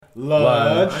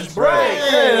lunch break.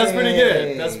 Hey, that's pretty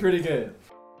good. That's pretty good.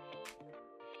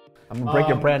 I'm gonna break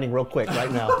your branding real quick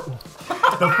right now.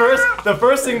 The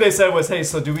first thing they said was, hey,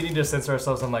 so do we need to censor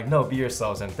ourselves? I'm like, no, be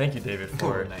yourselves. And thank you, David,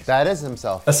 for That is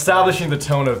himself. establishing the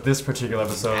tone of this particular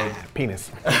episode. Penis.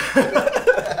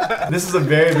 This is a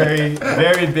very, very,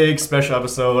 very big special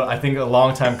episode. I think a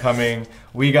long time coming.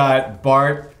 We got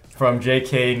Bart from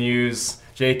JK News.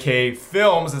 JK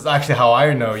Films is actually how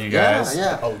I know you guys.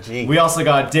 Yeah. Oh, gee. We also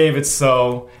got David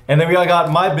So, and then we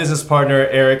got my business partner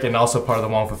Eric, and also part of the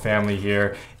Wongfu family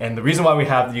here. And the reason why we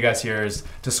have you guys here is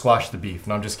to squash the beef.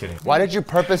 No, I'm just kidding. Why did you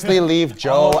purposely leave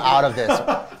Joe out of this?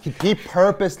 He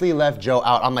purposely left Joe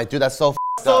out. I'm like, dude, that's so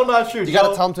So up. not true. You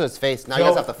gotta tell him to his face. Now you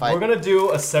guys have to fight. We're gonna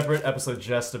do a separate episode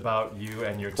just about you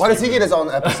and your. Why does he get his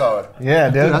own episode? Yeah,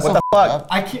 dude. That's What so the fuck?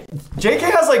 I can't. JK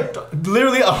has like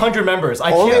literally 100 members.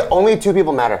 I can't. Only two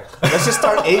people matter. Let's just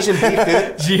start Asian beef,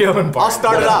 dude. Gio and Bart. I'll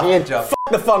start it off. Me and Joe.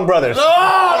 The Fung Brothers.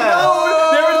 Oh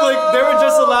no! They were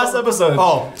just the last episode.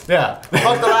 Oh, Yeah.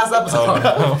 fuck the last episode.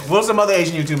 What are some other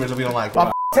Asian YouTubers that we don't like?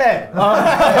 Ted.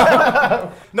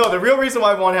 No, the real reason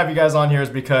why I want to have you guys on here is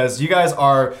because you guys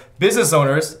are business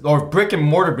owners, or brick and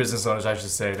mortar business owners, I should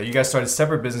say, that you guys started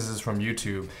separate businesses from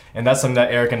YouTube. And that's something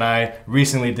that Eric and I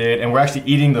recently did. And we're actually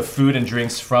eating the food and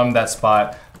drinks from that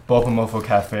spot, Bopa Mofo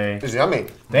Cafe. It's yummy.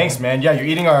 Thanks, man. Yeah, you're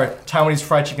eating our Taiwanese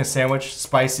fried chicken sandwich,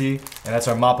 spicy, and that's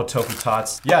our mapo tofu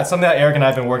tots. Yeah, it's something that Eric and I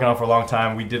have been working on for a long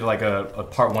time. We did like a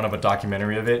part one of a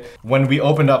documentary of it. When we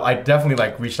opened up, I definitely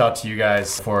like reached out to you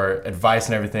guys for advice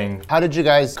and everything. How did you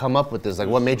guys come up with this? Like,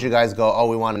 what made you guys go, oh,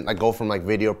 we want to like go from like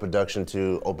video production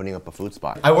to opening up a food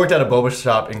spot? I worked at a boba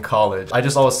shop in college. I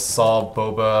just always saw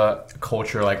boba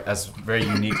culture like as very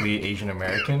uniquely Asian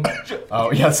American.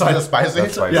 Oh yeah, sorry. Is it spicy?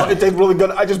 That's spicy. Yeah. It tastes really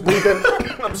good. I just breathed in.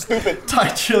 I'm stupid. Thai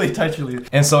chili.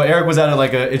 And so Eric was at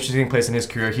like an interesting place in his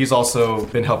career. He's also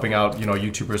been helping out,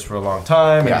 YouTubers for a long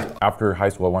time. Yeah. And After high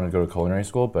school, I wanted to go to culinary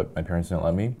school, but my parents didn't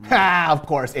let me. Of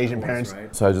course, Asian parents.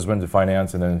 So I just went to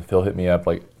finance, and then Phil hit me up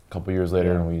like a couple years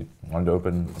later, and we wanted to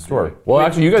open the store. Well,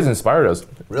 actually, you guys inspired us.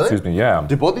 Really? Excuse me, yeah.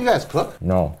 Do both of you guys cook?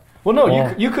 No. well, no,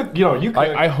 you could, you could.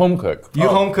 I home cook. You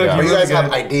home cook. yeah. You're You really guys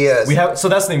have good. ideas. We have, so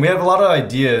that's the thing. We have a lot of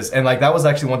ideas, and like that was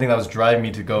actually one thing that was driving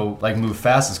me to go like move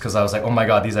fast, is because I was like, oh my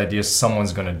god, these ideas,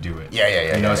 someone's gonna do it. Yeah.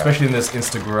 Especially in this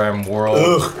Instagram world,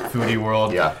 foodie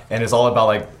world. Yeah. And it's all about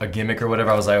like a gimmick or whatever.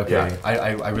 I was like, okay,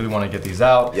 Yeah. I really want to get these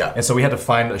out. Yeah. And so we had to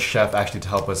find a chef actually to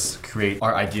help us create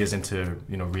our ideas into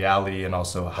reality, and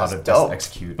also how That's to dope. best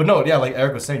execute. But no, yeah, like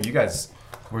Eric was saying, you guys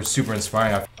were super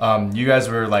inspiring. You guys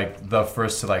were like the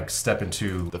first to like step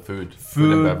into The food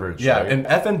food and beverage. yeah, right? and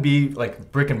F&B,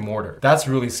 like brick and mortar. That's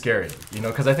really scary,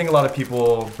 because I think a lot of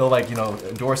people, they'll like,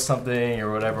 endorse something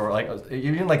or whatever, or like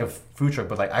even like a food truck,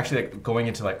 but like actually like going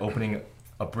into like opening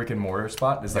a brick and mortar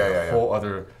spot is like a whole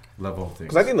other level of things.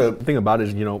 Because I think the thing about it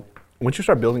is, once you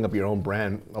start building up your own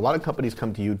brand, a lot of companies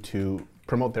come to you to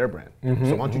promote their brand.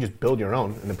 So why don't you just build your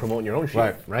own and then promote your own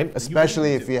shit, right?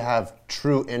 Especially if you have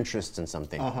true interest in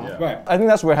something. Right. I think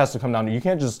that's where it has to come down to. You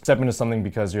can't just step into something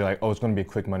because you're like, oh, it's going to be a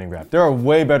quick money grab. There are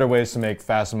way better ways to make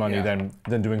fast money than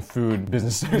doing food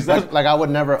businesses. Like I would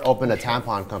never open a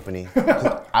tampon company.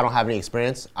 'Cause I don't have any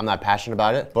experience. I'm not passionate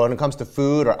about it. But when it comes to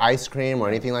food or ice cream or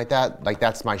anything like that, like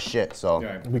that's my shit. So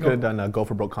We could have done go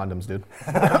for broke condoms, dude.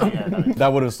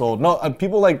 That would have sold. No,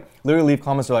 people like literally leave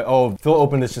comments. They're like, oh, Phil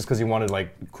opened this just because he wanted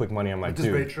like quick money. I'm like,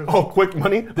 dude. Oh, quick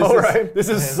money? This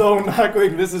is so not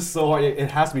quick. This is so hard.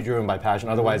 It has to be driven by passion.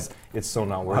 Otherwise, it's so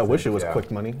not worth it. I wish it was quick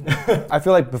money. I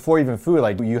feel like before even food,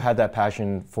 like you had that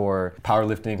passion for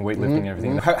powerlifting, weightlifting, and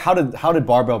everything. How did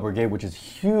Barbell Brigade, which is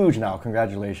huge now,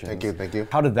 congratulations. Thank you.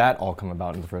 How did that all come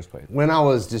about in the first place? when I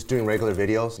was just doing regular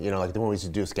videos, like when we used to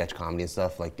do sketch comedy and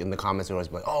stuff, like in the comments they were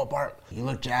always like, oh Bart, you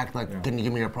look jacked, like couldn't you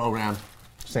give me your program?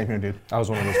 Same here, dude. I was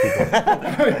one of those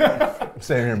people.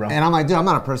 Same here, bro. And I'm like, dude, I'm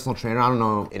not a personal trainer. I don't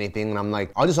know anything. And I'm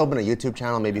like, I'll just open a YouTube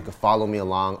channel. Maybe you could follow me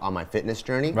along on my fitness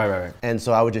journey. Right. And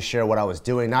so I would just share what I was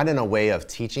doing, not in a way of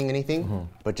teaching anything,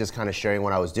 but just kind of sharing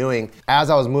what I was doing. As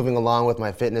I was moving along with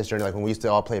my fitness journey, like when we used to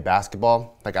all play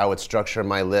basketball, like I would structure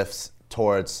my lifts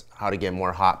towards how to get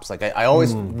more hops. Like I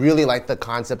always really liked the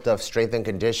concept of strength and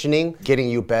conditioning, getting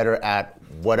you better at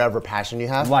whatever passion you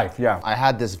have. Life, yeah. I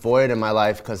had this void in my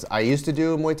life because I used to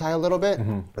do Muay Thai a little bit,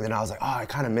 but then I was like, oh, I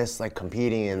kind of miss like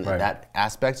competing in that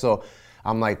aspect. So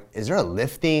I'm like, is there a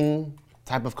lifting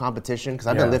type of competition? Because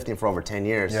I've been lifting for over 10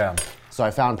 years. Yeah. So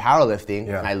I found powerlifting,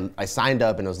 and I signed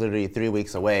up, and it was literally 3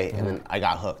 weeks away, and then I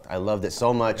got hooked. I loved it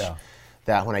so much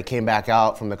that when I came back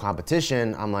out from the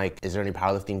competition, I'm like, is there any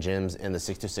powerlifting gyms in the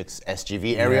 626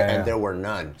 SGV area? And there were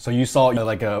none. So you saw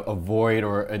like a void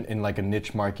or in like a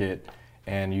niche market,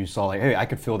 and you saw like, hey, I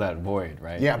could fill that void,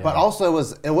 right? Yeah, but also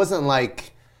it wasn't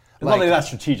like. It's not like that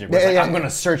strategic. Where it's like, I'm gonna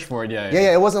search for it. Yeah.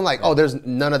 It wasn't like, oh, there's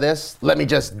none of this. Let me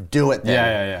just do it then.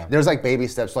 Yeah. There's like baby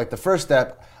steps. So, like the first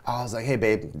step, I was like, hey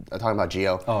babe, I'm talking about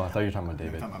Gio. Oh, I thought you were talking about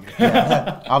David.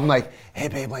 I'm like, hey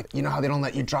babe, like you know how they don't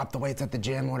let you drop the weights at the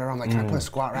gym or whatever. I'm like, can I put a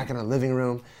squat rack in the living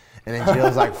room? And then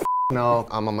Gio's like, no.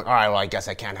 I'm like, all right, well I guess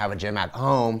I can't have a gym at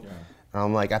home. Yeah. And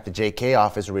I'm like at the JK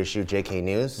office where we shoot JK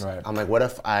News. Right. I'm like, what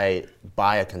if I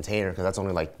buy a container because that's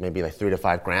only like maybe like $3 to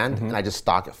 $5 grand, and I just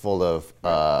stock it full of.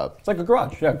 It's like a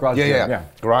garage. Yeah, garage gym. Yeah.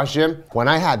 Garage gym. When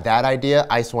I had that idea,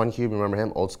 Ice One Cube, remember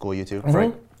him? Old school YouTube.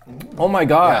 Right. Oh my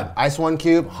God. Ice One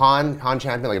Cube, Han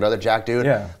Champion, like another Jack dude.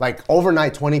 Yeah. Like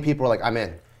overnight, 20 people were like, I'm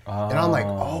in. And I'm like,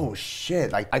 oh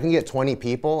shit, like I can get 20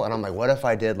 people, and I'm like, what if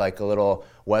I did like a little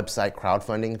website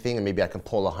crowdfunding thing, and maybe I can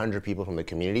pull 100 people from the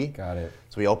community. Got it.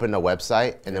 So we opened a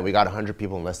website, and then we got 100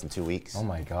 people in less than 2 weeks. Oh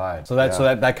my God. So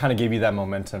that kind of gave you that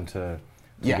momentum to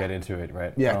get into it,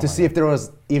 right? Yeah, to see if there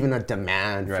was even a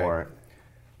demand for it.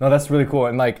 No, that's really cool.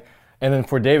 And then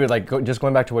for David, like just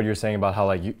going back to what you're saying about how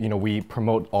like you know we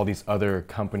promote all these other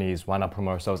companies, why not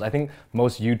promote ourselves? I think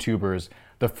most YouTubers,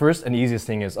 the first and easiest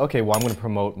thing is, okay, well I'm going to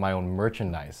promote my own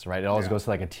merchandise, right? It always goes to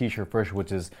like a t-shirt first,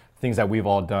 which is things that we've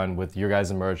all done with your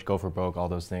guys' merch, Go for Broke, all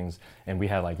those things, and we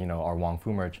had like you know our Wong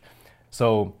Fu merch.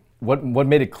 So what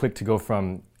made it click to go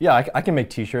from I can make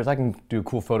t-shirts, I can do a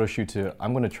cool photo shoot to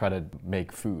I'm going to try to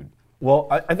make food? Well,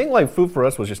 I think like food for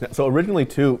us was just, so originally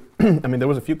too, I mean, there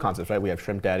was a few concepts, right? We have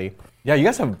Shrimp Daddy. Yeah, you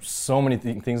guys have so many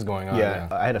things going on. Yeah,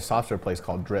 I had a soft serve place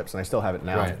called Drips, and I still have it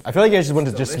now. Right. I feel like you guys just went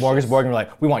to just Smorgasbord and were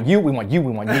like, we want you, we want you,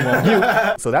 we want you, we want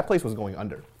you. So that place was going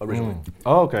under originally.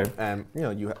 Oh, okay. And you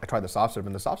know, I tried the soft serve,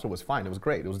 and the soft serve was fine. It was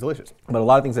great. It was delicious. But a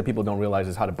lot of things that people don't realize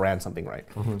is how to brand something right.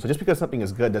 So just because something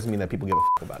is good doesn't mean that people give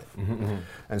a f about it.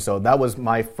 And so that was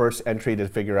my first entry to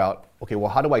figure out, okay, well,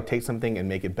 how do I take something and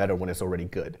make it better when it's already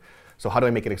good? So how do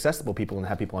I make it accessible to people and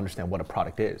have people understand what a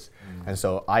product is? And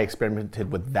so I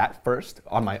experimented with that first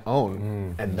on my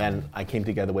own, and then I came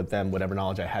together with them, whatever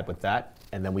knowledge I had with that,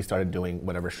 and then we started doing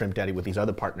whatever Shrimp Daddy with these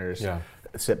other partners,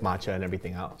 Sip Matcha and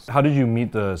everything else. How did you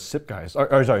meet the Sip guys?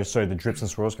 Or sorry, the Drips and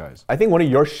Swirls guys? I think one of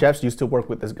your chefs used to work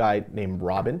with this guy named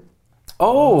Robin.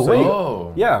 Oh, wait.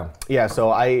 Oh. Yeah. Yeah,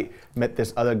 so I met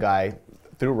this other guy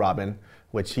through Robin,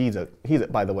 which he's a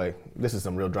by the way, this is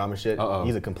some real drama shit.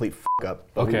 He's a complete f up.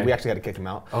 But Okay. we actually had to kick him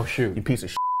out. Oh, shoot. You piece of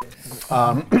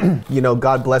shit. You know,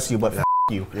 God bless you, but f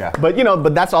you. Yeah. But you know,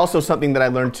 but that's also something that I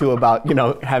learned too about, you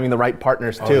know, having the right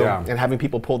partners too, yeah. and having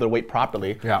people pull their weight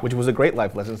properly, Yeah. which was a great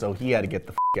life lesson. So he had to get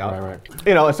the f out. Right.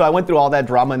 You know, so I went through all that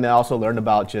drama, and then I also learned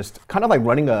about just kind of like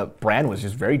running a brand was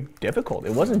just very difficult.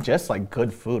 It wasn't just like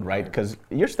good food, right? Because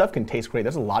your stuff can taste great.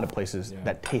 There's a lot of places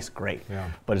that taste great,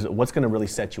 but what's going to really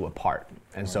set you apart?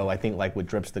 And so I think like with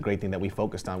Drips, the great thing that we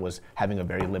focused on was having a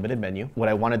very limited menu. What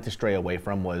I wanted to stray away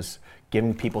from was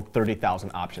giving people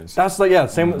 30,000 options. That's like,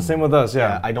 same with us,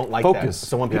 yeah. I don't like Focus. that.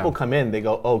 So when people come in, they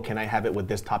go, oh, can I have it with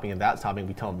this topping and that topping?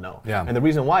 We tell them no. Yeah. And the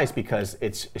reason why is because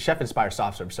it's chef-inspired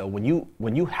soft serve. So when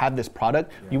you have this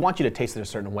product, you want you to taste it a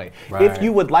certain way. Right. If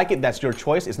you would like it, that's your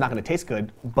choice. It's not going to taste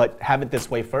good, but have it this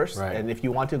way first. Right. And if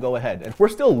you want to, go ahead. And we're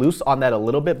still loose on that a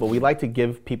little bit, but we like to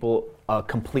give people a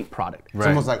complete product. It's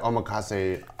almost like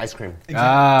omakase ice cream.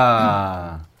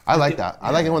 Ah. I like that.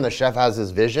 I like it when the chef has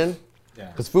his vision,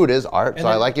 because food is art. So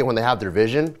I like it when they have their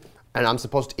vision, and I'm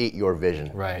supposed to eat your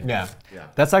vision. Right. Yeah.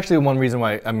 That's actually one reason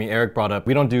why, I mean, Eric brought up,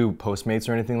 we don't do Postmates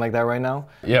or anything like that right now.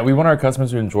 Yeah, we want our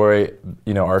customers to enjoy,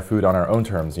 you know, our food on our own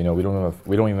terms. You know, we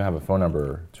don't even have a phone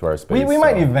number to our space. We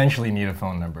might eventually need a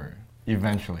phone number.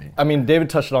 Eventually. I mean, David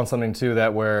touched on something too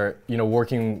that where, you know,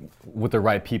 working with the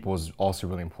right people is also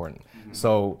really important.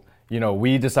 So, you know,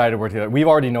 we decided to work together. We've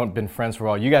already been friends for a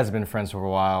while. You guys have been friends for a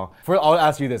while. I'll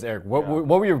ask you this, Eric. What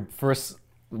were your first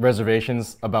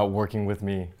reservations about working with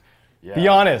me? Yeah. Be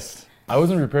honest. I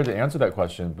wasn't prepared to answer that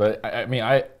question, but I mean,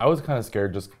 I was kind of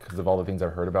scared just because of all the things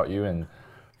I've heard about you and.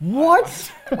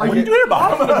 What? What are you doing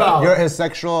about? You're his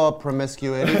sexual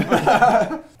promiscuity.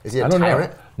 Is he a I don't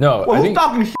tyrant? know. No, Well, I who's think.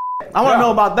 talking shit? I want to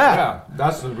know about that. Yeah,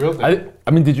 that's the real thing.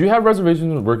 I mean, did you have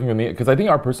reservations with working with me? Because I think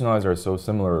our personalities are so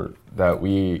similar that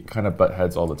we kind of butt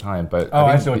heads all the time. But Oh,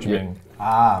 I think see what you yeah, mean.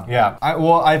 Yeah.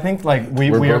 I think like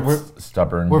We're both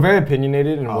stubborn. we're very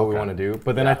opinionated in what we want to do.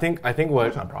 But then I think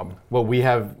what we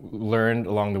have learned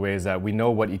along the way is that we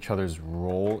know what each other's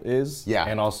role is. Yeah.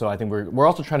 And also I think we're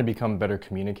also trying to become better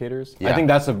communicators. I Yeah. think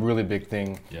that's a really big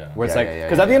thing. Yeah. Where it's Yeah, like, yeah, yeah,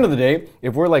 because at the end of the day,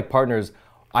 if we're like partners,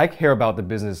 I care about the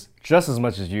business just as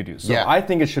much as you do. So Yeah. I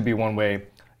think it should be one way,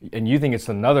 and you think it's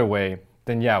another way.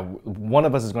 Then yeah, one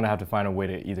of us is going to have to find a way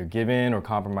to either give in or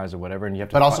compromise or whatever, and you have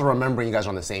to. But also remembering you guys are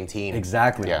on the same team.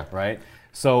 Exactly. Yeah. Right.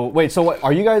 So wait, so what,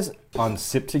 are you guys on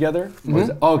SIP together?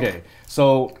 Okay,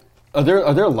 so are there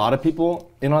a lot of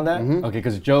people in on that? Okay,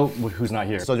 because Joe, who's not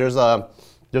here. So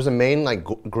there's a main like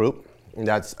group, and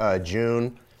that's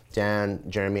June, Dan,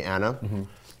 Jeremy, Anna.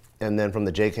 And then from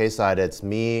the JK side, it's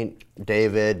me,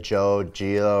 David, Joe,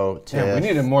 Gio, Tiff. Yeah, we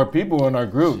needed more people in our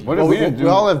group. What did we do? We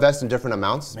all invest in different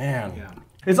amounts. Man.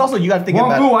 It's also, you got to think Well,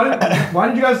 about. cool. Why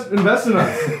didn't you guys invest in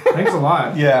us? Thanks a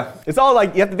lot. Yeah, it's all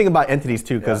like, you have to think about entities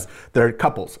too, because they're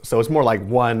couples. So it's more like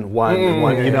one, and one.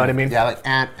 You know what I mean? Yeah, like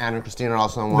Anna and Christina are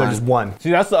also in They're one. just one. See,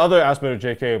 that's the other aspect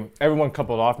of JK. Everyone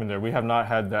coupled off in there. We have not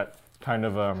had that kind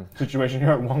of situation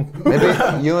here at Wong.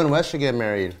 Maybe you and Wes should get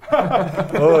married.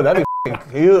 Oh, that'd be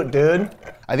cute, dude.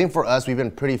 I think for us, we've been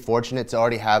pretty fortunate to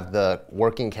already have the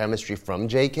working chemistry from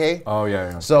JK. Oh,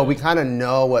 yeah. So we kind of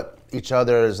know what each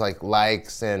other's like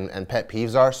likes and pet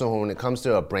peeves are. So when it comes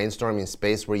to a brainstorming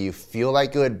space where you feel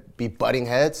like it would be butting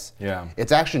heads,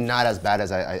 it's actually not as bad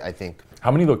as I think.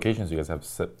 How many locations do you guys have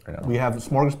SIP right now? We have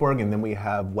Smorgasburg, and then we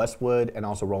have Westwood, and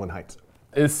also Rolling Heights.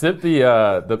 Is SIP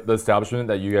the establishment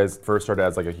that you guys first started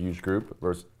as like a huge group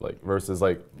versus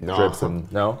Drips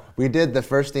and no? We did the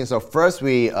first thing. So first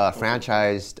we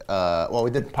franchised.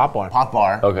 We did Pop Bar. Pop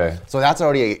Bar. Okay. So that's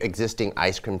already an existing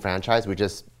ice cream franchise. We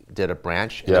just did a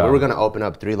branch. And Yeah. we were gonna open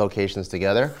up 3 locations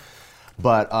together,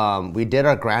 but we did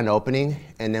our grand opening,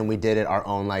 and then we did it our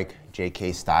own like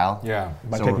JK style. Yeah.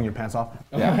 By So taking your pants off.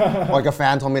 Yeah. Like a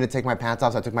fan told me to take my pants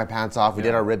off, so I took my pants off. We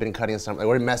did our ribbon cutting and stuff. Like,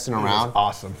 we're messing around.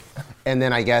 Awesome. And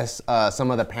then I guess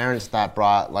some of the parents that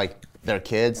brought like their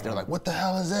kids, they're like, "What the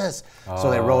hell is this?" So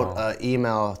they wrote an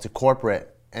email to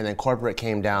corporate, and then corporate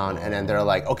came down, and then they're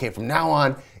like, "Okay, from now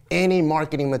on, any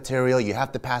marketing material you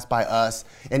have to pass by us."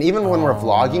 And even when we're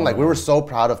vlogging, like we were so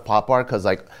proud of Pop Bar because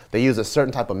like they use a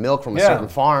certain type of milk from a certain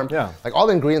farm. Yeah. Like all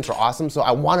the ingredients are awesome, so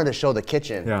I wanted to show the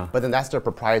kitchen. Yeah. But then that's their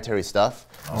proprietary stuff.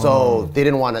 So they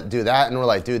didn't want to do that, and we're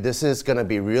like, dude, this is gonna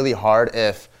be really hard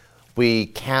if we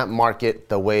can't market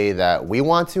the way that we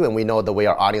want to, and we know the way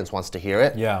our audience wants to hear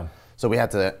it. Yeah. So we had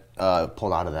to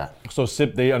pull out of that. So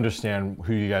SIP, they understand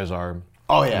who you guys are.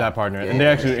 Oh, yeah. That partner, and Yeah, they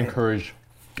actually yeah. encourage.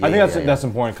 Yeah, I think yeah, that's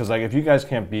important because like if you guys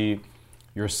can't be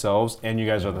yourselves and you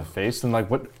guys are the face, then like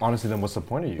then what's the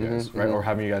point of you guys, right? Or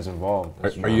having you guys involved?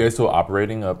 Are you guys still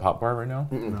operating a Pop Bar right now?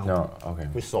 No. Okay.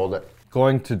 We sold it.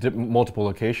 Going to multiple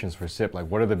locations for SIP, like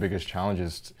what are the biggest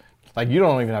challenges? Like you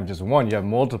don't even have just one, you have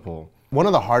multiple. One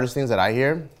of the hardest things that I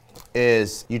hear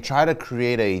is you try to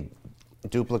create a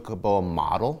duplicable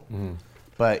model,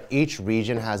 but each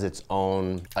region has its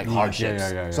own like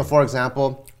hardships. yeah. So for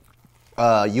example,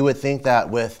 you would think that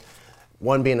with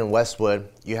one being in Westwood,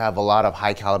 you have a lot of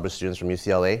high caliber students from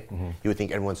UCLA. You would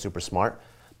think everyone's super smart,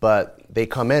 but they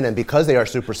come in and because they are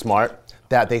super smart,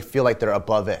 that they feel like they're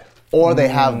above it. Or they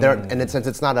have their, and since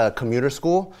it's not a commuter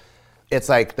school, it's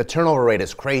like the turnover rate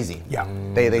is crazy. Yeah.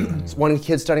 They one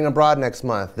kid's studying abroad next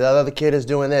month, the other kid is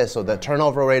doing this, so the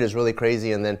turnover rate is really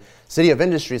crazy. And then City of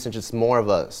Industry, since it's more of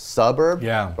a suburb,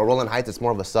 or Rolling Heights, it's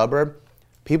more of a suburb.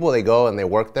 People, they go and they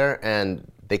work there and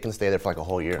they can stay there for like a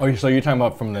whole year. Oh, so you're talking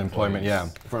about from the employment, yeah.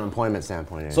 From an employment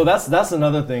standpoint. Yeah. So that's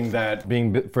another thing that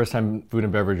being first-time food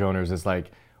and beverage owners is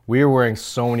like we are wearing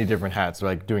so many different hats. We're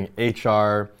like doing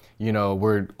HR. You know,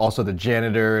 we're also the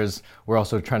janitors. We're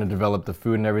also trying to develop the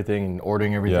food and everything and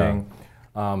ordering everything.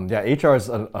 HR is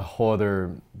a whole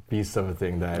other beast of a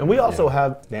thing that. And we also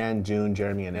have Dan, June,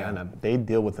 Jeremy, and Anna. They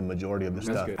deal with the majority of the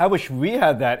stuff. I wish we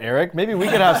had that, Eric. Maybe we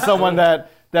could have someone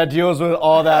that deals with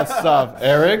all that stuff,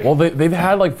 Eric. Well, they've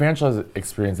had like franchise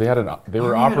experience. They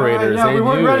were operators. Yeah, they we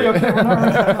weren't knew ready. it. Okay, we're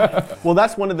not ready. Well,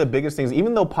 that's one of the biggest things.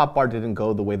 Even though Pop Bar didn't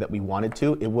go the way that we wanted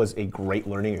to, it was a great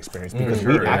learning experience because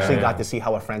we actually got to see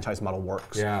how a franchise model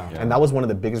works. Yeah. And that was one of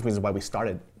the biggest reasons why we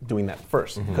started doing that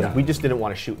first because we just didn't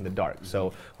want to shoot in the dark.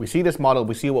 So we see this model,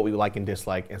 we see what we like and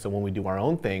dislike, and so when we do our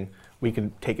own thing, we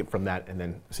can take it from that and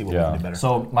then see what we can do better.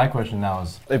 So my question now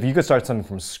is, if you could start something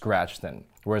from scratch then,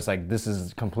 where it's like, this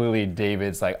is completely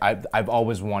David's, like I've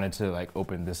always wanted to like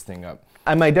open this thing up.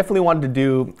 I might definitely wanted to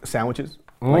do sandwiches.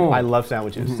 Like I love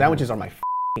sandwiches. Sandwiches are my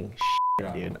f***ing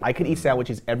shit, dude. I could eat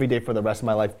sandwiches every day for the rest of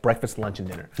my life, breakfast, lunch, and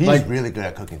dinner. He's like- really good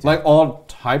at cooking too. Like all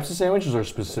types of sandwiches or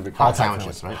specific Hot types of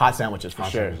sandwiches, right? Hot sandwiches for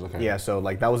sure. sandwiches, okay. Yeah, so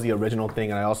like that was the original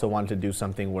thing, and I also wanted to do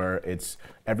something where it's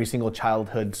every single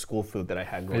childhood school food that I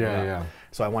had growing up. Yeah.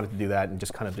 So I wanted to do that and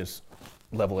just kind of just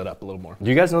level it up a little more.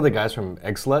 Do you guys know the guys from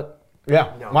Eggslut?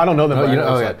 Yeah, well, I don't know them. Oh, but you know, I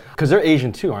know yeah, because they're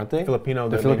Asian too, aren't they? Filipino,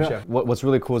 They're the main Filipino. chef. What's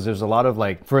really cool is there's a lot of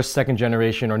like first, second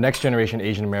generation or next generation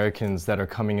Asian Americans that are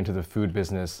coming into the food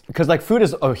business. Because like food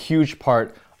is a huge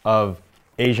part of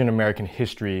Asian American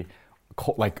history,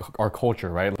 like our culture,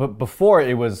 right? But before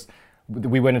it was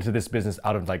we went into this business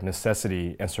out of like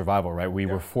necessity and survival, right? We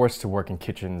were forced to work in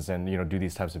kitchens and do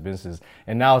these types of businesses.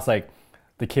 And now it's like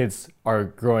the kids are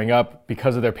growing up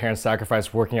because of their parents'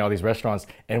 sacrifice working at all these restaurants,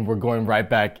 and we're going right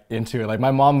back into it. Like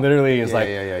my mom literally is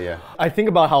Yeah. I think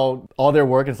about how all their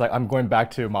work is like, I'm going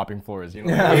back to mopping floors,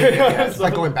 It's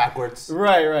like going backwards.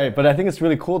 Right. But I think it's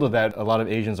really cool though that a lot of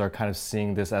Asians are kind of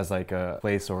seeing this as like a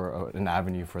place or an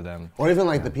avenue for them. Or even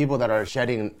like the people that are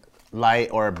shedding light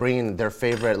or bringing their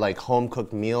favorite like home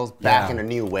cooked meals back in a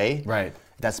new way. Right.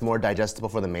 That's more digestible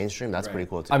for the mainstream. That's pretty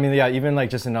cool too. I mean, yeah, even like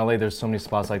just in LA, there's so many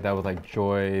spots like that with like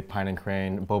Joy, Pine and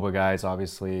Crane, Boba Guys,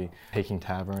 obviously, Peking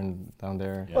Tavern down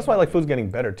there. That's why like food's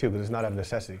getting better too, because it's not out of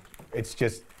necessity. It's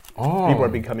just people are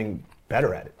becoming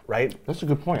better at it, right? That's a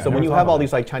good point. So when you have all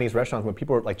these like Chinese restaurants, when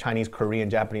people are like Chinese, Korean,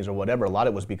 Japanese, or whatever, a lot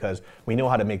of it was because we know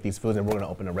how to make these foods and we're going to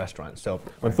open a restaurant. So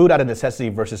when food out of necessity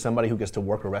versus somebody who gets to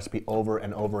work a recipe over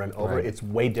and over and over, it's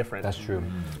way different. That's true.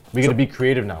 We get to be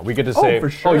creative now. We get to say, for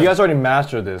sure. oh, you guys already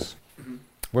mastered this.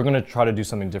 We're going to try to do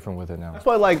something different with it now. That's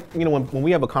why, like, when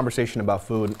we have a conversation about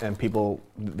food and people,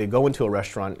 they go into a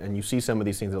restaurant and you see some of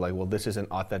these things, they're like, well, this isn't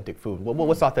authentic food. Well,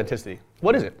 what's authenticity?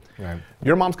 What is it? Right.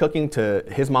 Your mom's cooking to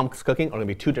his mom's cooking are going to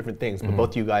be two different things, but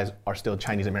both of you guys are still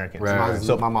Chinese Americans. Right.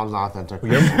 So my mom's not authentic.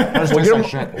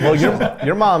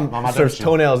 Your mom serves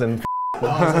toenails and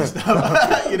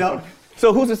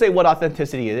So who's to say what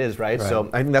authenticity it is, right? So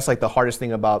I think that's like the hardest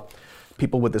thing about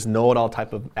people with this know-it-all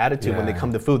type of attitude. When they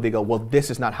come to food, they go, well,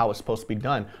 this is not how it's supposed to be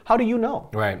done. How do you know?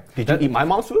 Right. Did you eat my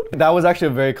mom's food? That was actually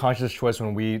a very conscious choice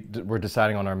when we were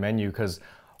deciding on our menu, because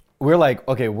we're like,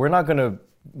 okay, we're not going to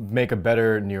make a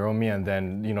better Niromian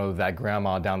than that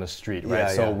grandma down the street,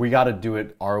 right? So we got to do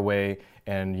it our way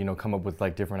and come up with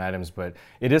like different items. But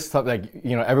it is tough. Like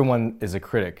everyone is a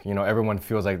critic. Everyone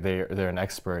feels like they're an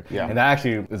expert. Yeah. And that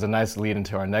actually is a nice lead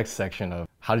into our next section of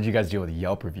how did you guys deal with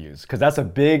Yelp reviews? Because that's a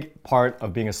big part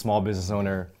of being a small business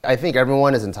owner. I think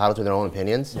everyone is entitled to their own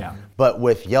opinions. Yeah. But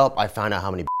with Yelp, I found out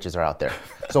how many bitches are out there.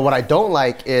 So what I don't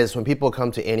like is when people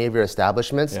come to any of your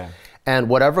establishments. And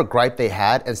whatever gripe they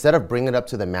had, instead of bringing it up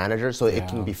to the manager so it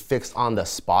can be fixed on the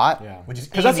spot, Which is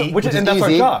That's easy. our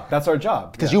job. That's our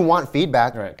job. because you want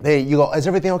feedback. Right. You go, is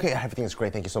everything okay? Everything is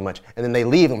great, thank you so much. And then they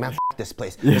leave and man, this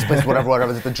place. This place,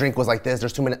 whatever. The drink was like this.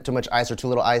 There's too much ice or too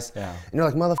little ice. Yeah. And you're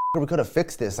like, motherfucker, we could have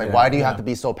fixed this. Like, why do you have to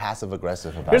be so passive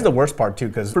aggressive about Here's it? the worst part too,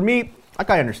 because for me, like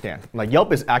I understand. Like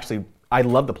Yelp is actually, I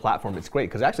love the platform. It's great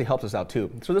because it actually helps us out too.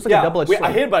 So there's like a double-edged sword.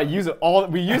 I hate it, but I use it all.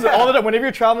 We use it all the time. Whenever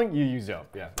you're traveling, you use Yelp.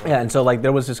 Yeah. Yeah, and so like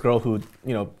there was this girl who,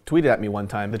 tweeted at me one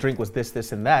time, the drink was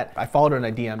this, and that. I followed her and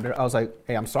I DM'd her. I was like,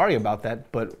 hey, I'm sorry about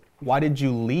that, but why did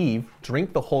you leave,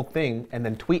 drink the whole thing, and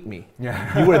then tweet me?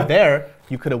 Yeah. You were there.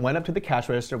 You could have went up to the cash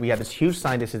register. We had this huge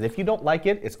sign that says, if you don't like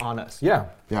it, it's on us. Yeah.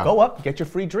 Go up, get your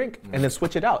free drink, and then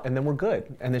switch it out, and then we're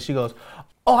good. And then she goes,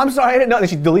 oh, I'm sorry, I didn't know. And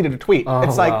she deleted a tweet.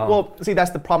 It's like, well, see,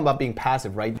 that's the problem about being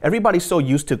passive, right? Everybody's so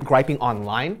used to griping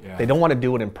online, they don't want to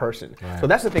do it in person. So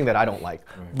that's the thing that I don't like.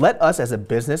 Let us as a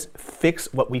business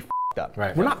fix what we f***ed up.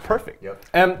 We're not perfect.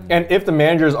 And if the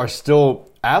managers are still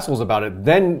assholes about it,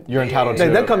 then you're entitled to.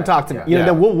 Then come talk to me.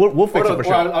 Then we'll fix it for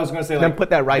sure. I was gonna say, then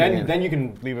put that right in. Then you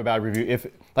can leave a bad review. If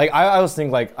like I always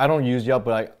think like I don't use Yelp,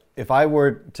 but like if I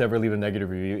were to ever leave a negative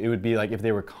review, it would be like if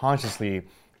they were consciously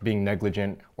being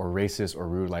negligent or racist or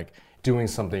rude, like doing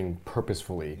something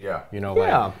purposefully.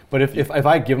 But if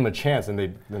I give them a chance, then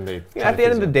they. At the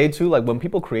end of the day, too, like when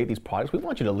people create these products, we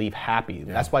want you to leave happy.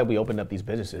 That's why we opened up these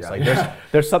businesses. Like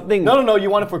there's something. No, you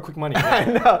want it for quick money.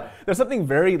 No, there's something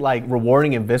very like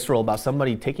rewarding and visceral about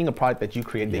somebody taking a product that you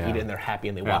created, they eat it and they're happy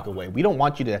and they walk away. We don't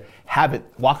want you to have it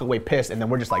walk away pissed and then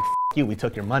we're just like, F you, we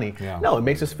took your money. No, it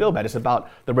makes us feel bad. It's about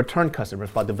the return customer.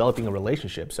 It's about developing a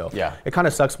relationship. So it kind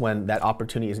of sucks when that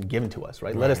opportunity isn't given to us,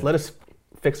 right? Let us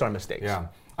fix our mistakes. Yeah.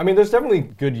 I mean, there's definitely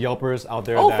good Yelpers out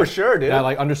there. Oh, for sure, dude. That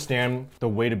like understand the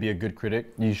way to be a good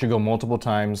critic. You should go multiple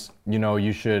times.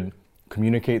 You should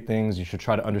communicate things. You should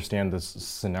try to understand this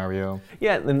scenario.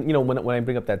 Yeah, and when I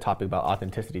bring up that topic about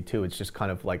authenticity too, it's just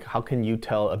kind of like how can you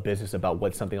tell a business about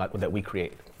what's something like that we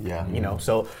create? Yeah.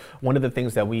 So one of the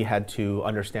things that we had to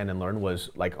understand and learn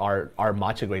was like our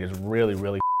matcha grade is really,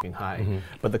 really high.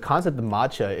 But the concept of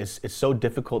matcha is so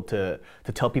difficult to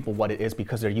tell people what it is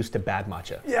because they're used to bad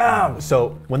matcha. Yeah.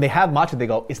 So when they have matcha, they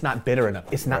go, it's not bitter enough.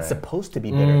 It's not supposed to be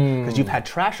bitter because you've had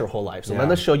trash your whole life. So let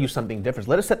us show you something different.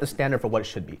 Let us set the standard for what it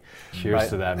should be. Cheers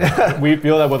to that, man. We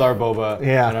feel that with our boba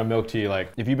and our milk tea.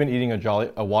 Like if you've been eating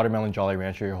a watermelon Jolly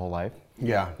Rancher your whole life,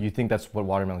 you think that's what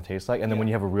watermelon tastes like, and then when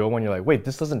you have a real one, you're like, wait,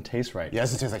 this doesn't taste right. Yeah,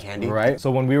 this tastes like candy. Right?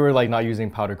 So when we were like not using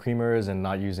powdered creamers and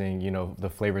not using, the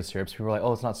flavored syrups, people were like,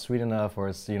 oh, it's not sweet enough, or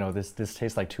it's, this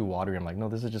tastes like too watery. I'm like, no,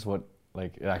 this is just what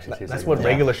Like it actually tastes. That's like what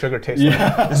regular sugar tastes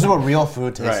like. This is what real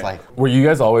food tastes like. Were you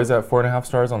guys always at 4.5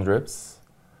 stars on drips?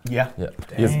 Yeah. Yeah.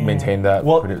 You guys maintained that?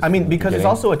 Well, pretty- I mean, from the because it's beginning?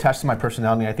 also attached to my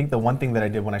personality. I think the one thing that I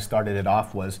did when I started it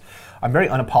off was I'm very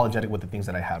unapologetic with the things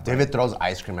that I have. Right? David throws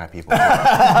ice cream at people.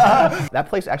 That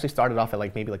place actually started off at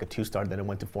like maybe like a 2-star, then it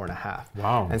went to 4.5.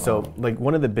 Wow. And so like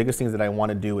one of the biggest things that I want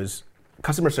to do is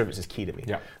customer service is key to me.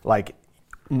 Yeah. Like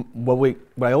what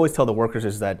I always tell the workers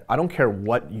is that I don't care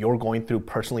what you're going through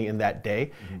personally in that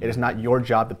day. It is not your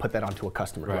job to put that onto a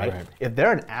customer, right? If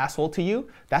they're an asshole to you,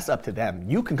 that's up to them.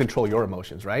 You can control your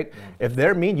emotions, right? If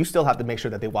they're mean, you still have to make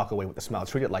sure that they walk away with a smile.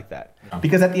 Treat it like that.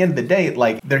 Because at the end of the day,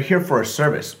 like they're here for a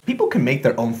service. People can make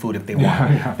their own food if they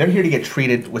want. They're here to get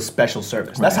treated with special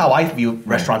service. That's how I view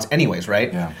restaurants anyways,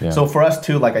 right? Yeah. So for us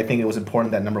too, like I think it was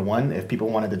important that number one, if people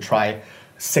wanted to try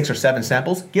 6 or 7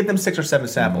 samples, give them 6 or 7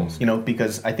 samples, you know,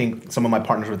 because I think some of my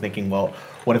partners were thinking, well,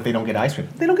 what if they don't get ice cream?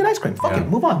 They don't get ice cream. Fuck it,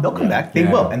 move on. They'll come back. They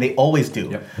will, and they always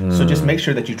do. So just make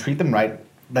sure that you treat them right,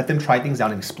 let them try things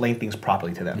out and explain things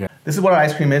properly to them. This is what our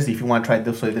ice cream is. If you want to try it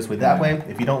this way, that way.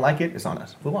 If you don't like it, it's on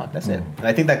us. Move on. That's it. And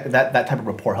I think that type of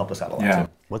rapport helped us out a lot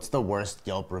too. What's the worst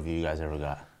Yelp review you guys ever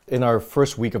got? In our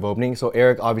first week of opening, so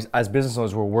Eric, obviously, as business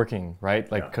owners, we're working,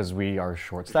 right? Like, because we are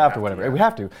short-staffed or whatever. We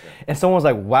have to. And someone was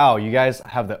like, wow, you guys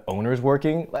have the owners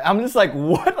working? Like, I'm just like,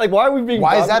 what? Like, why are we being...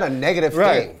 Why is that a negative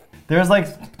thing? There's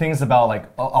like things about like,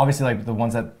 obviously like the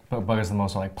ones that bug us the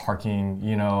most are like parking,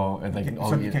 you know, and like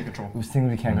Stuff you can't control. Things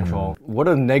we can't control. What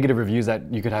are the negative reviews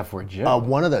that you could have for a gym?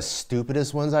 One of the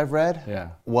stupidest ones I've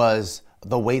read was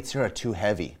the weights here are too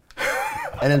heavy.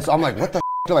 And then so I'm like, what the f-?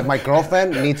 Like my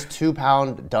girlfriend needs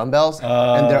 2-pound dumbbells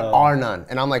and there are none.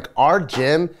 And I'm like, our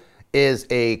gym is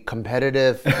a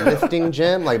competitive lifting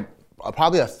gym. Like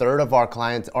probably a third of our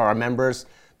clients or our members,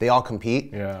 they all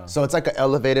compete. So it's like an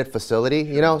elevated facility,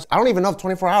 you know? I don't even know if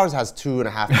 24 Hours has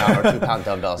 2.5 pound or 2-pound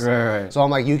dumbbells. So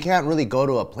I'm like, you can't really go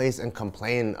to a place and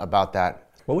complain about that.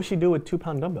 What would she do with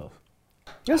 2-pound dumbbells?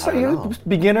 Just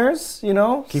beginners, you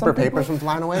know. Keep her papers from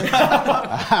flying away?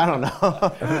 I don't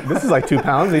know. This is like 2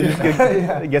 pounds. They just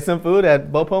get some food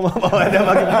at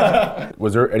Bopomo.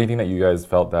 Was there anything that you guys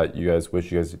felt that you guys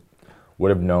wish you guys would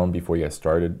have known before you guys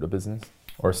started a business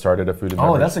or started a food and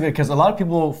beverage? Oh, that's a good, because a lot of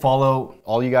people follow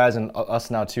all you guys and us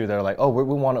now too. They're like, oh, we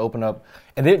want to open up,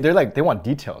 and they're like, they want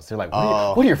details. They're like,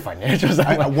 what are your financials?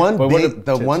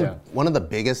 One of the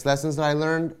biggest lessons that I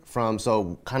learned from,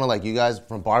 so kind of like you guys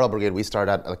from Barbell Brigade, we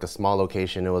started at like a small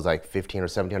location. It was like 1,500 or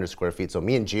 1,700 square feet. So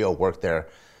me and Gio worked there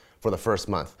for the first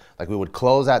month. Like we would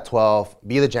close at 12,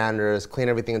 be the janitors, clean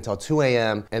everything until 2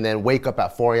 a.m. and then wake up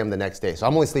at 4 a.m. the next day. So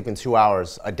I'm only sleeping 2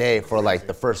 hours a day for like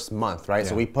the first month, right?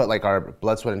 So we put like our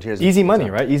blood, sweat, and tears. Easy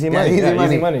money, right? Easy money.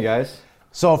 Easy money, guys.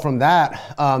 So from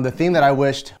that, the thing that I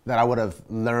wished that I would have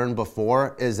learned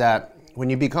before is that when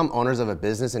you become owners of a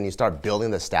business and you start building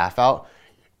the staff out,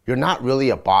 you're not really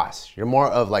a boss. You're more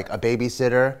of like a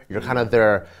babysitter. You're kind of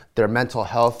their mental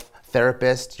health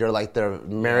therapist. You're like their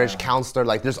marriage counselor.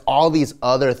 Like there's all these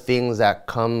other things that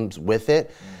comes with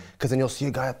it. Cause then you'll see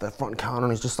a guy at the front counter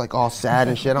and he's just like all sad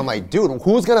and shit. I'm like, dude,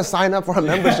 who's gonna sign up for a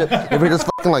membership if you're just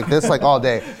fucking like this like all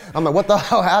day? I'm like, what the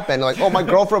hell happened? Like, oh, my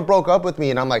girlfriend broke up with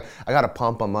me. And I'm like, I gotta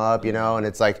pump them up, you know? And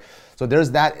it's like, so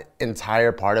there's that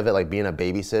entire part of it, like being a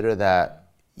babysitter that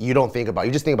you don't think about.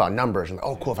 You just think about numbers and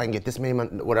oh, cool, if I can get this many,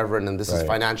 whatever, and then this is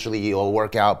financially, it'll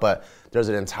work out. But there's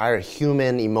an entire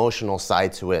human, emotional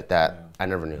side to it that I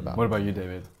never knew about. What about you,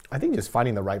 David? I think just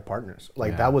finding the right partners.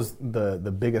 Like that was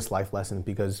the biggest life lesson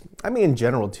because, I mean, in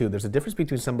general too, there's a difference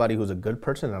between somebody who's a good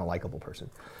person and a likable person.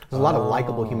 There's a lot of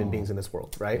likable human beings in this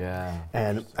world, right?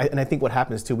 And I think what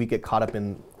happens too, we get caught up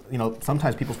in, you know,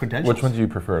 sometimes people's credentials. Which one do you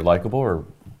prefer, likable or?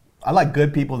 I like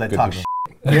good people that talk shit.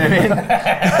 You know what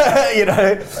I mean? You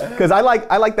know, because I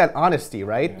like that honesty,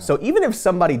 right? So even if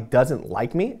somebody doesn't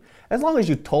like me, as long as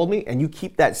you told me and you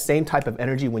keep that same type of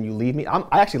energy when you leave me,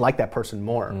 I actually like that person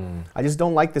more. I just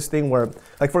don't like this thing where,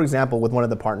 like for example, with one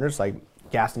of the partners, like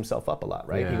gassed himself up a lot,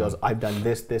 right? He goes, I've done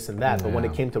this, this, and that. But when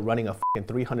it came to running a fucking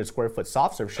 300 square foot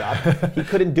soft serve shop, he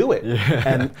couldn't do it.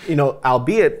 And you know,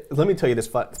 albeit, let me tell you this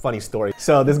funny story.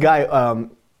 So this guy,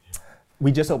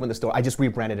 we just opened the store. I just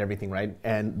rebranded everything, right?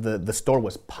 And the store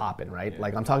was popping, right?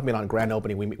 Like I'm talking about on grand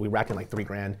opening, we racked in like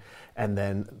 $3,000. And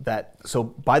then so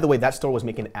by the way, that store was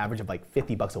making an average of like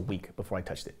 $50 a week before I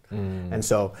touched it. And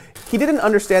so he didn't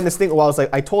understand this thing. Well, I was like,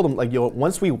 I told him like, yo,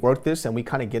 once we work this and we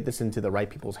kind of get this into the right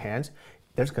people's hands,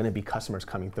 there's gonna be customers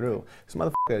coming through. This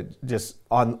motherfucker just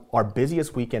on our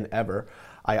busiest weekend ever,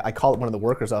 I called one of the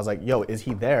workers. I was like, yo, is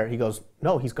he there? He goes,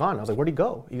 no, he's gone. I was like, where'd he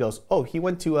go? He goes, oh, he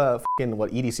went to fucking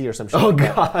EDC or some shit. Oh,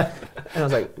 God. And I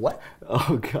was like, what?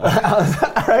 Oh,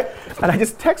 God. All right. And I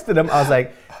just texted him. I was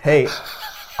like, hey,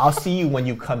 I'll see you when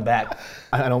you come back.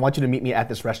 I don't want you to meet me at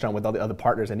this restaurant with all the other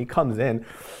partners. And he comes in,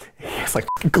 he has like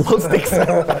glow sticks.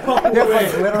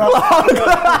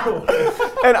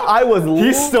 And I was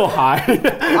He's still high.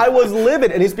 I was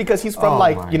livid, and it's because he's from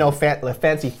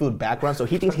fancy food background, so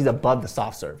he thinks he's above the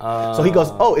soft serve. So he goes,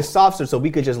 oh, it's soft serve, so we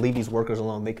could just leave these workers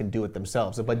alone, they can do it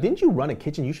themselves. But didn't you run a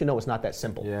kitchen? You should know it's not that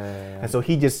simple. And so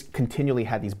he just continually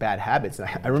had these bad habits. And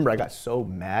I remember I got so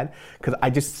mad, because I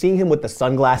just seeing him with the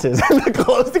sunglasses and the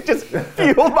glow stick just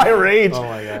fueled my rage. Oh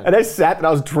my God. And I sat and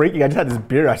I was drinking, I just had this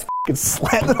beer, I f***ing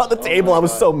slammed it on the table, I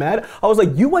was so mad. I was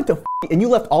like, you went to and you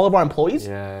left all of our employees?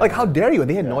 Like, how dare you? And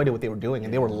they had no idea what they were doing,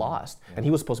 and they were lost. And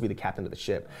he was supposed to be the captain of the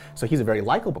ship. So he's a very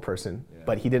likable person,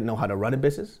 but he didn't know how to run a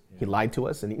business. He lied to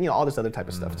us, and all this other type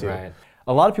of stuff too. Right.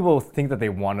 A lot of people think that they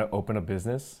want to open a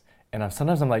business, and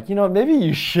sometimes I'm like, maybe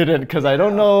you shouldn't, because I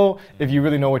don't know if you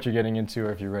really know what you're getting into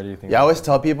or if you're ready to think. Yeah, I always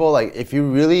tell people, like, if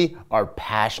you really are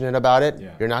passionate about it,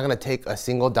 you're not gonna take a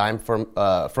single dime from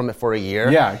it for a year.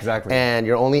 Yeah, exactly. And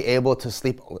you're only able to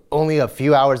sleep only a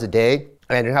few hours a day,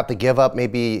 and you have to give up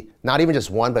maybe not even just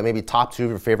one, but maybe top 2 of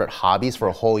your favorite hobbies for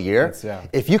a whole year.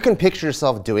 If you can picture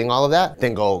yourself doing all of that,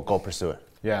 then go pursue it.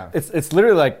 Yeah, it's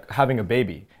literally like having a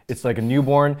baby. It's like a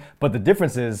newborn, but the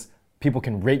difference is people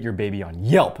can rate your baby on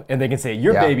Yelp, and they can say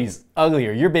your baby's ugly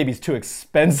or your baby's too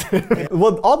expensive.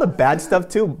 Well, all the bad stuff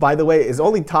too, by the way, is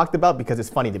only talked about because it's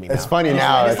funny to me now. It's funny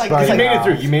now. It's like, you made it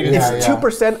through. You made it through. It's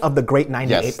 2% of the great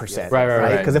 98%.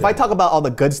 Right. Because if I talk about all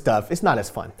the good stuff, it's not as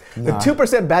fun. The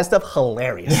 2% bad stuff,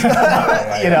 hilarious.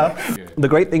 The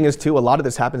great thing is too, a lot of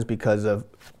this happens because of,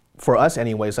 for us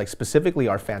anyways, like specifically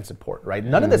our fan support, right?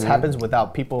 None of this happens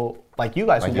without people like you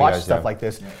guys who watch stuff like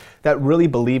this that really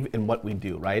believe in what we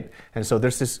do, right? And so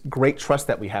there's this great trust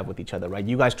that we have with each other, right?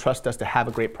 You guys trust us to have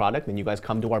a great product, and you guys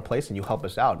come to our place and you help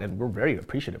us out, and we're very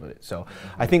appreciative of it. So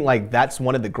I think like that's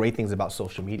one of the great things about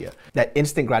social media, that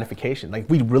instant gratification. Like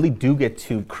we really do get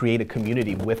to create a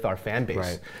community with our fan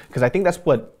base. Because I think that's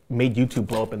what made YouTube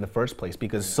blow up in the first place,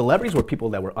 because celebrities were people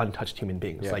that were untouched human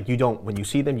beings. Like when you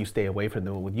see them, you stay away from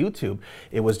them. With YouTube,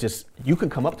 it was just, you can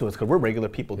come up to us because we're regular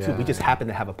people too. We just happen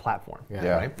to have a platform,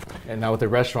 right? And now with the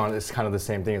restaurant, it's kind of the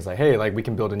same thing. It's like, hey, like we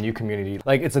can build a new community.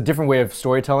 Like it's a different way of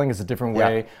storytelling. It's a different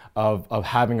way of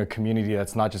having a community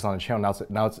that's not just on a channel.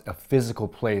 Now it's a physical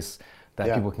place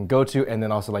that people can go to, and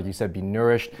then also, like you said, be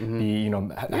nourished, be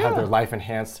have their life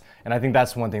enhanced, and I think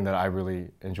that's one thing that I really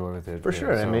enjoy with it. For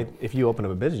sure. I mean, if you open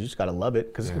up a business, you just gotta love it,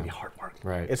 because it's gonna be hard work.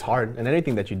 Right. It's hard, and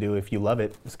anything that you do, if you love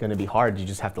it, it's gonna be hard. You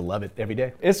just have to love it every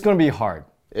day. It's gonna be hard.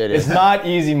 It is. It's not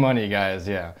easy money, guys.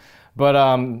 But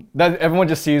that everyone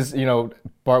just sees,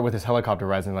 Bart with his helicopter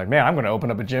rides and like, man, I'm gonna open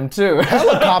up a gym too.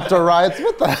 Helicopter rides?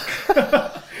 What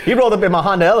the? He rolled up in my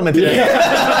Honda Element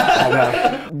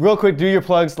today. Real quick, do your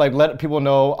plugs, like let people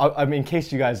know. I mean, in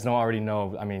case you guys don't already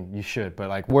know, I mean, you should, but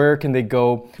like, where can they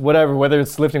go? Whatever, whether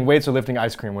it's lifting weights or lifting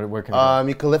ice cream, where can they go?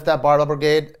 You can lift at Barbell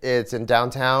Brigade. It's in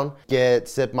downtown. Get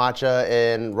Sip Matcha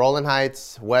in Roland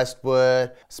Heights,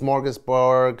 Westwood,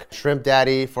 Smorgasburg, Shrimp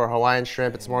Daddy for Hawaiian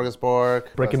shrimp at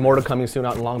Smorgasburg. Brick and mortar coming soon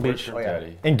out in Long Beach.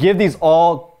 And give these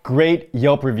all great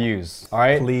Yelp reviews, all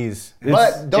right? Please.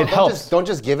 But don't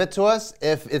just give it to us.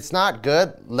 If it's not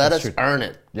good, let us earn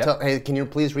it. Hey, can you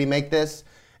please remake this?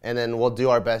 And then we'll do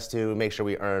our best to make sure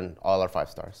we earn all our 5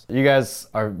 stars. You guys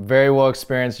are very well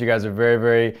experienced. You guys are very,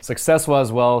 very successful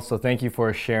as well. So thank you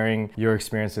for sharing your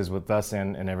experiences with us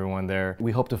and everyone there.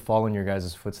 We hope to follow in your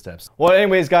guys' footsteps. Well,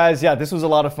 anyways, guys, this was a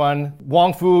lot of fun.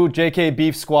 Wong Fu, JK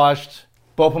Beef Squashed,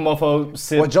 Bopomofo,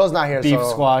 Sid. Well, Joe's not here, beef so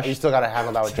squash. you still gotta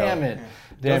handle that with Joe. Damn it.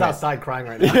 Joe's outside crying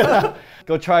right now.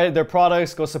 Go try their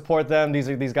products. Go support them.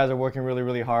 These guys are working really,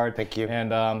 really hard. Thank you.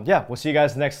 And we'll see you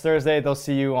guys next Thursday. They'll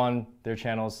see you on their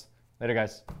channels. Later,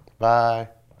 guys. Bye.